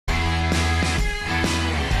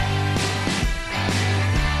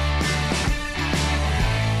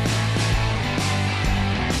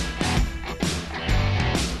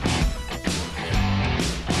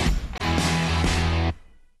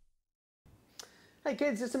Hey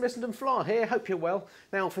kids, it's the Missenden Flyer here, hope you're well.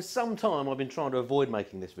 Now for some time I've been trying to avoid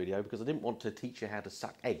making this video because I didn't want to teach you how to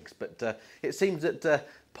suck eggs, but it seems that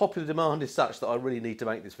popular demand is such that I really need to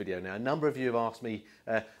make this video now. A number of you have asked me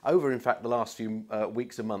over in fact the last few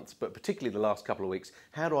weeks and months, but particularly the last couple of weeks,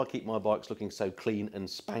 how do I keep my bikes looking so clean and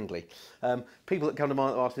spangly? People that come to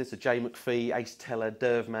mind that ask this are Jay McPhee, Ace Teller,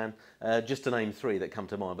 Dervman, just to name three that come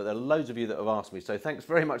to mind, but there are loads of you that have asked me, so thanks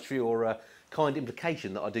very much for your kind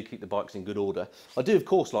implication that I do keep the bikes in good order. I do of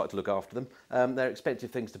course like to look after them. They're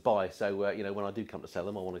expensive things to buy, so you know, when I do come to sell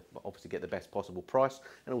them I want to obviously get the best possible price,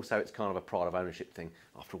 and also it's kind of a pride of ownership thing.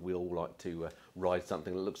 After all, we all like to ride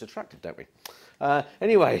something that looks attractive, don't we?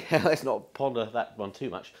 Anyway, let's not ponder that one too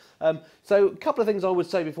much. So a couple of things I would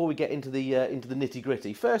say before we get into the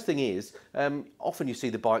nitty-gritty. First thing is, often you see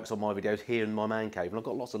the bikes on my videos here in my man cave, and I've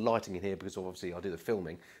got lots of lighting in here because obviously I do the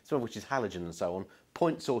filming, some of which is halogen and so on,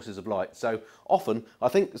 point sources of light. So often I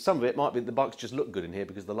think some of it might be the bikes just look good in here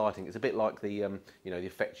because the lighting. It's a bit like the you know, the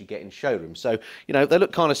effect you get in showrooms. So you know, they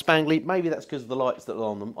look kind of spangly. Maybe that's because of the lights that are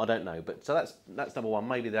on them, I don't know. But so that's number one.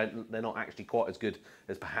 Maybe they're not actually quite as good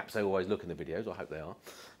as perhaps they always look in the videos. I hope they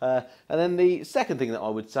are. And then the second thing that I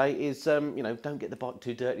would say is you know, don't get the bike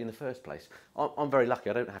too dirty in the first place. I'm very lucky.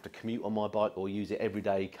 I don't have to commute on my bike or use it every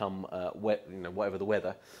day come wet, you know, whatever the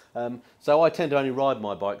weather. So I tend to only ride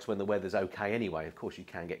my bikes when the weather's okay anyway. Of course you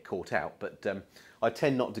can get caught out, but I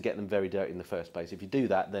tend not to get them very dirty in the first place. If you do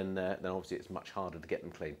that, then obviously it's much harder to get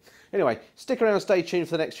them clean. Anyway, stick around, stay tuned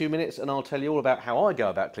for the next few minutes, and I'll tell you all about how I go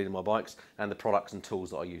about cleaning my bikes and the products and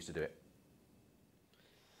tools that I use to do it.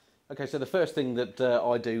 Okay, so the first thing that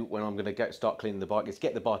I do when I'm going to start cleaning the bike is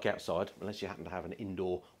get the bike outside, unless you happen to have an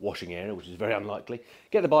indoor washing area, which is very unlikely.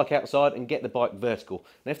 Get the bike outside and get the bike vertical.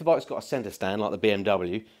 And if the bike's got a centre stand like the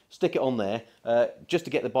BMW, stick it on there just to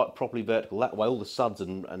get the bike properly vertical. That way all the suds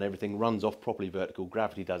and everything runs off properly vertical,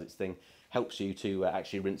 gravity does its thing, helps you to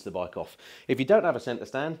actually rinse the bike off. If you don't have a centre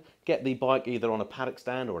stand, get the bike either on a paddock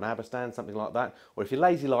stand or an ABBA stand, something like that, or if you're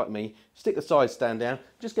lazy like me, stick the side stand down,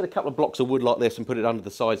 just get a couple of blocks of wood like this and put it under the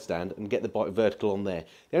side stand and get the bike vertical on there.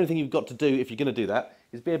 The only thing you've got to do if you're going to do that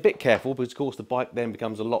is be a bit careful, because of course the bike then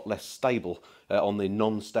becomes a lot less stable on the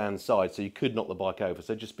non-stand side, so you could knock the bike over,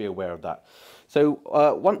 so just be aware of that. So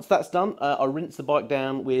once that's done, I rinse the bike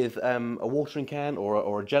down with a watering can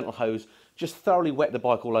or a gentle hose. Just thoroughly wet the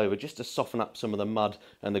bike all over just to soften up some of the mud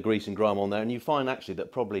and the grease and grime on there, and you find actually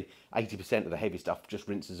that probably 80% of the heavy stuff just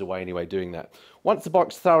rinses away anyway doing that. Once the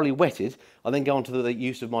bike's thoroughly wetted, I then go on to the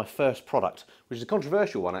use of my first product, which is a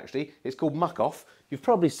controversial one actually. It's called Muck Off. You've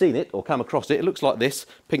probably seen it or come across it. It looks like this,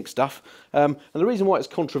 pink stuff. And the reason why it's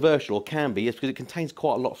controversial, or can be, is because it contains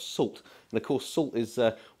quite a lot of salt. And of course, salt is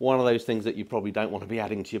one of those things that you probably don't want to be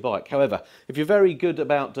adding to your bike. However, if you're very good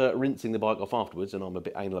about rinsing the bike off afterwards, and I'm a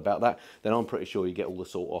bit anal about that, then I'm pretty sure you get all the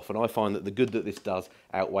salt off. And I find that the good that this does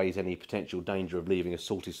outweighs any potential danger of leaving a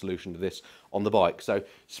salty solution to this on the bike. So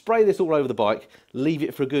spray this all over the bike, leave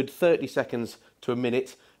it for a good 30 seconds to a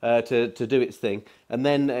minute to do its thing, and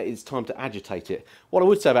then it's time to agitate it. What I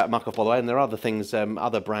would say about Muck Off, by the way, and there are other things,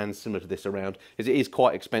 other brands similar to this around, is it is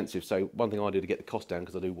quite expensive. So one thing I do to get the cost down,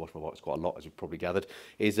 because I do wash my bikes quite a lot, as you've probably gathered,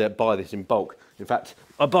 is buy this in bulk. In fact,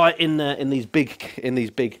 I buy it in these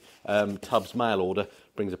big tubs, mail order,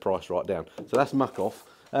 brings the price right down. So that's Muck Off.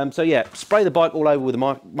 So yeah, spray the bike all over with the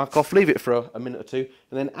Muck Off, leave it for a minute or two,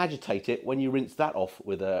 and then agitate it. When you rinse that off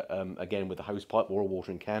with again with a hose pipe or a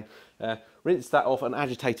watering can, rinse that off and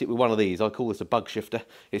agitate it with one of these. I call this a bug shifter.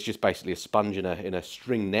 It's just basically a sponge in a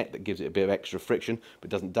string net that gives it a bit of extra friction, but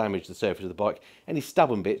doesn't damage the surface of the bike. Any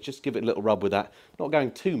stubborn bits, just give it a little rub with that. Not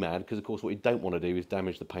going too mad, because of course what you don't want to do is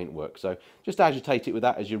damage the paintwork. So just agitate it with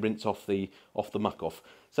that as you rinse off the Muck Off.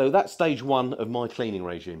 So that's stage one of my cleaning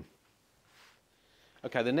regime.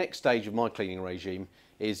 Okay, the next stage of my cleaning regime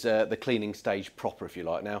is the cleaning stage proper, if you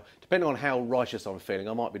like. Now, depending on how righteous I'm feeling,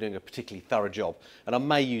 I might be doing a particularly thorough job, and I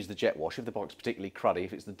may use the jet wash if the bike's particularly cruddy.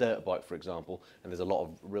 If it's the dirt bike, for example, and there's a lot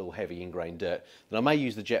of real heavy ingrained dirt, then I may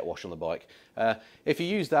use the jet wash on the bike. If you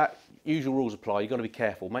use that, usual rules apply. You've got to be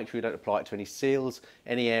careful. Make sure you don't apply it to any seals,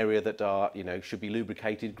 any area that are, you know, should be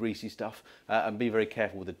lubricated, greasy stuff, and be very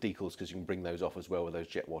careful with the decals, because you can bring those off as well with those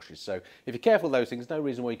jet washes. So if you're careful with those things, no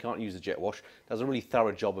reason why you can't use the jet wash. It does a really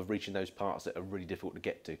thorough job of reaching those parts that are really difficult to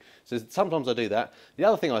get to. So sometimes I do that. The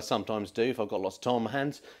other thing I sometimes do, if I've got lots of time on my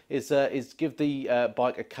hands, is give the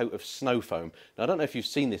bike a coat of snofoam. Now I don't know if you've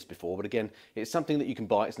seen this before, but again, it's something that you can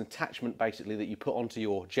buy. It's an attachment basically that you put onto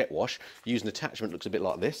your jet wash. You use an attachment that looks a bit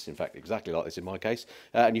like this, in fact exactly like this in my case,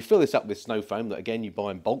 and you fill this up with snofoam that again you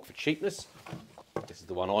buy in bulk for cheapness. This is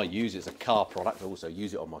the one I use. It's a car product. I also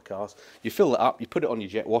use it on my cars. You fill it up, you put it on your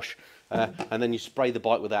jet wash, and then you spray the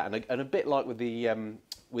bike with that. And a bit like with the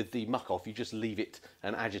with the muck off, you just leave it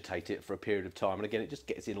and agitate it for a period of time, and again it just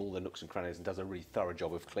gets in all the nooks and crannies and does a really thorough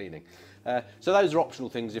job of cleaning. So those are optional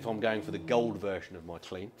things if I'm going for the gold version of my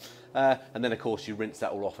clean, and then of course you rinse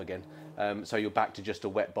that all off again, so you're back to just a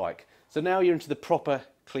wet bike. So now you're into the proper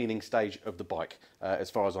cleaning stage of the bike, as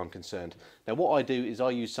far as I'm concerned. Now what I do is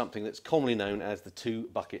I use something that's commonly known as the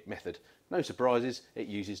 2-bucket method. No surprises, it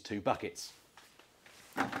uses 2 buckets.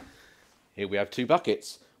 Here we have 2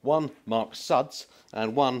 buckets, one marked suds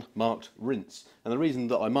and one marked rinse. And the reason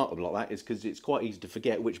that I mark them like that is because it's quite easy to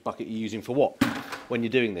forget which bucket you're using for what when you're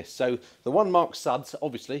doing this. So the one marked suds,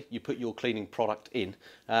 obviously you put your cleaning product in,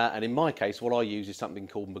 and in my case what I use is something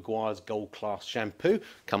called Maguire's Gold Class shampoo.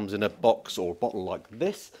 Comes in a box or a bottle like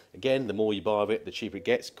this. Again, the more you buy of it, the cheaper it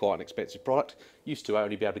gets. Quite an expensive product. Used to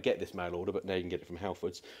only be able to get this mail order, but now you can get it from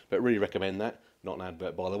Halfords. But really recommend that. Not an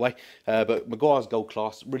advert, by the way. But Maguire's Gold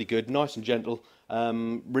Class, really good, nice and gentle.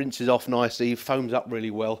 Rinses off nicely, foams up really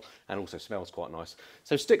well, and also smells quite nice.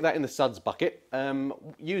 So stick that in the suds bucket,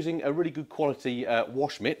 using a really good quality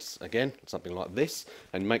wash mitts, again, something like this,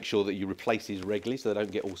 and make sure that you replace these regularly so they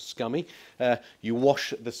don't get all scummy. You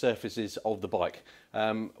wash the surfaces of the bike,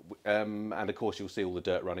 and of course you'll see all the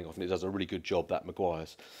dirt running off, and it does a really good job, that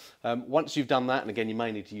Maguire's. Once you've done that, and again you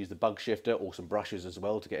may need to use the bug shifter or some brushes as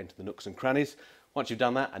well to get into the nooks and crannies. Once you've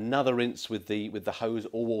done that, another rinse with the hose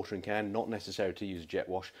or watering can, not necessary to use a jet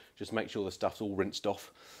wash, just make sure the stuff's all rinsed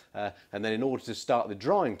off. And then in order to start the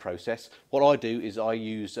drying process, what I do is I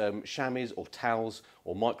use chamois or towels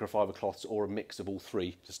or microfiber cloths or a mix of all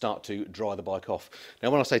 3 to start to dry the bike off. Now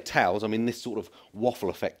when I say towels, I mean this sort of waffle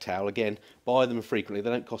effect towel. Again, buy them frequently, they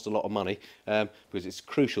don't cost a lot of money, because it's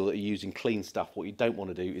crucial that you're using clean stuff. What you don't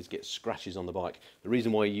want to do is get scratches on the bike. The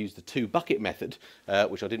reason why you use the 2 bucket method,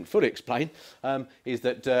 which I didn't fully explain, is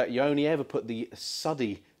that you only ever put the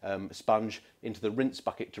suddy sponge into the rinse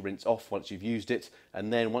bucket to rinse off once you've used it,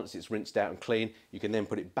 and then once it's rinsed out and clean, you can then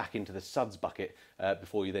put it back into the suds bucket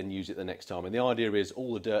before you then use it the next time. And the idea is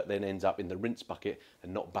all the dirt then ends up in the rinse bucket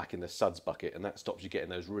and not back in the suds bucket, and that stops you getting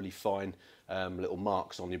those really fine little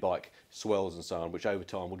marks on your bike, swells and so on, which over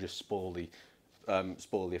time will just spoil the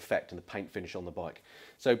effect and the paint finish on the bike.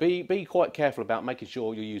 So be quite careful about making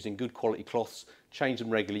sure you're using good quality cloths. Change them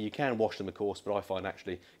regularly. You can wash them, of course, but I find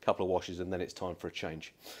actually a couple of washes and then it's time for a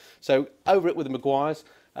change. So over it with the Maguire's,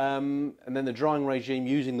 and then the drying regime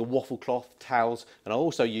using the waffle cloth, towels, and I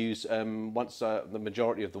also use, once the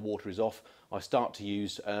majority of the water is off, I start to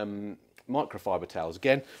use microfiber towels.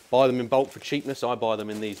 Again, buy them in bulk for cheapness. I buy them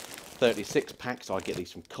in these 36 packs. I get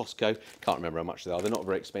these from Costco. Can't remember how much they are. They're not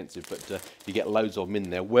very expensive, but you get loads of them in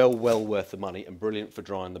there. Well worth the money and brilliant for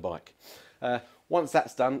drying the bike. Once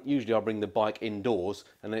that's done, usually I bring the bike indoors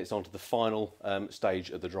and then it's on to the final stage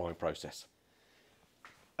of the drying process.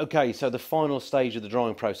 Okay, so the final stage of the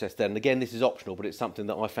drying process then, again this is optional, but it's something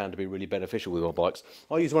that I found to be really beneficial with my bikes.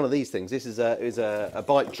 I use one of these things. This is a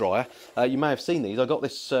bike dryer. You may have seen these. I got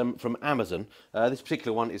this from Amazon. This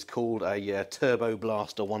particular one is called a Turbo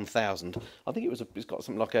Blaster 1000. I think it's got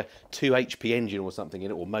something like a 2 HP engine or something in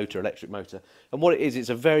it, or electric motor. And what it is, it's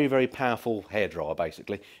a very powerful hairdryer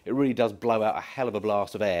basically. It really does blow out a hell of a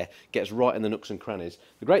blast of air, gets right in the nooks and crannies.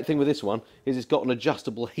 The great thing with this one is it's got an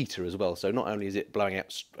adjustable heater as well, so not only is it blowing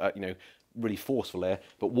out really forceful air,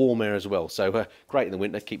 but warm air as well. So great in the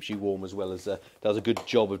winter, keeps you warm as well as does a good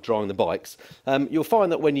job of drying the bikes. You'll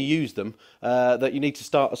find that when you use them, that you need to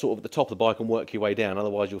start sort of at the top of the bike and work your way down.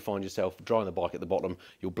 Otherwise, you'll find yourself drying the bike at the bottom.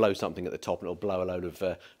 You'll blow something at the top, and it'll blow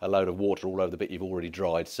a load of water all over the bit you've already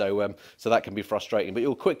dried. So so that can be frustrating. But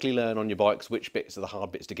you'll quickly learn on your bikes which bits are the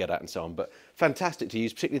hard bits to get at and so on. But fantastic to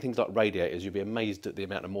use, particularly things like radiators. You'll be amazed at the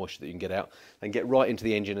amount of moisture that you can get out, and get right into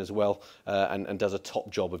the engine as well, and does a top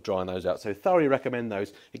job of drying those out. So thoroughly recommend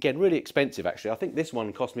those. Again, really expensive actually. I think this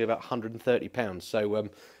one cost me about £130. So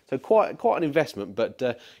so quite an investment. But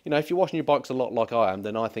if you're washing your bikes a lot like I am,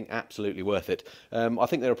 then I think absolutely worth it. I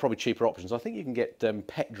think there are probably cheaper options. I think you can get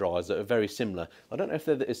pet dryers that are very similar. I don't know if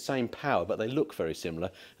they're the same power, but they look very similar,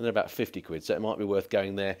 and they're about 50 quid. So it might be worth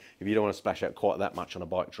going there if you don't want to splash out quite that much on a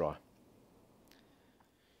bike dryer.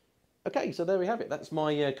 Okay, so there we have it. That's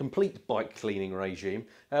my complete bike cleaning regime.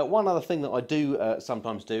 One other thing that I do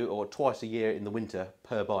sometimes do, or twice a year in the winter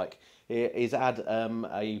per bike, is add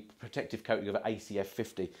a protective coating of ACF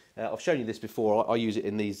 50. I've shown you this before. I use it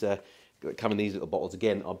in these that come in these little bottles.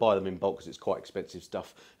 Again, I buy them in bulk because it's quite expensive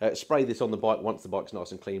stuff. Spray this on the bike once the bike's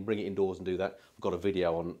nice and clean, bring it indoors and do that. I've got a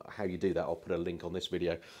video on how you do that. I'll put a link on this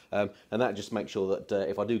video. And that just makes sure that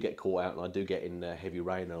if I do get caught out and I do get in heavy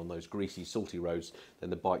rain and on those greasy, salty roads, then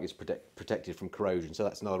the bike is protected from corrosion. So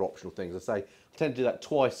that's another optional thing. As I say, I tend to do that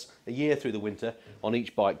twice a year through the winter on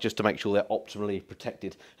each bike just to make sure they're optimally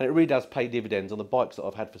protected. And it really does pay dividends. On the bikes that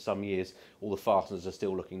I've had for some years, all the fasteners are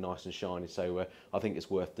still looking nice and shiny, so I think it's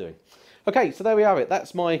worth doing. Okay, so there we have it.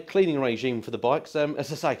 That's my cleaning regime for the bikes.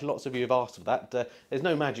 As I say, lots of you have asked for that. There's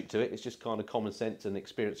no magic to it. It's just kind of common sense and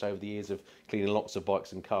experience over the years of cleaning lots of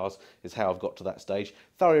bikes and cars is how I've got to that stage.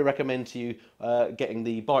 Thoroughly recommend to you getting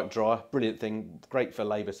the bike dryer. Brilliant thing, great for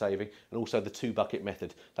labour saving, and also the 2-bucket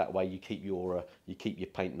method. That way you keep your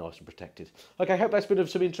paint nice and protected. Okay, hope that's been of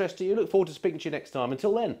some interest to you. Look forward to speaking to you next time.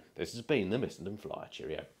 Until then, this has been the Missenden Flyer.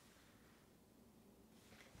 Cheerio.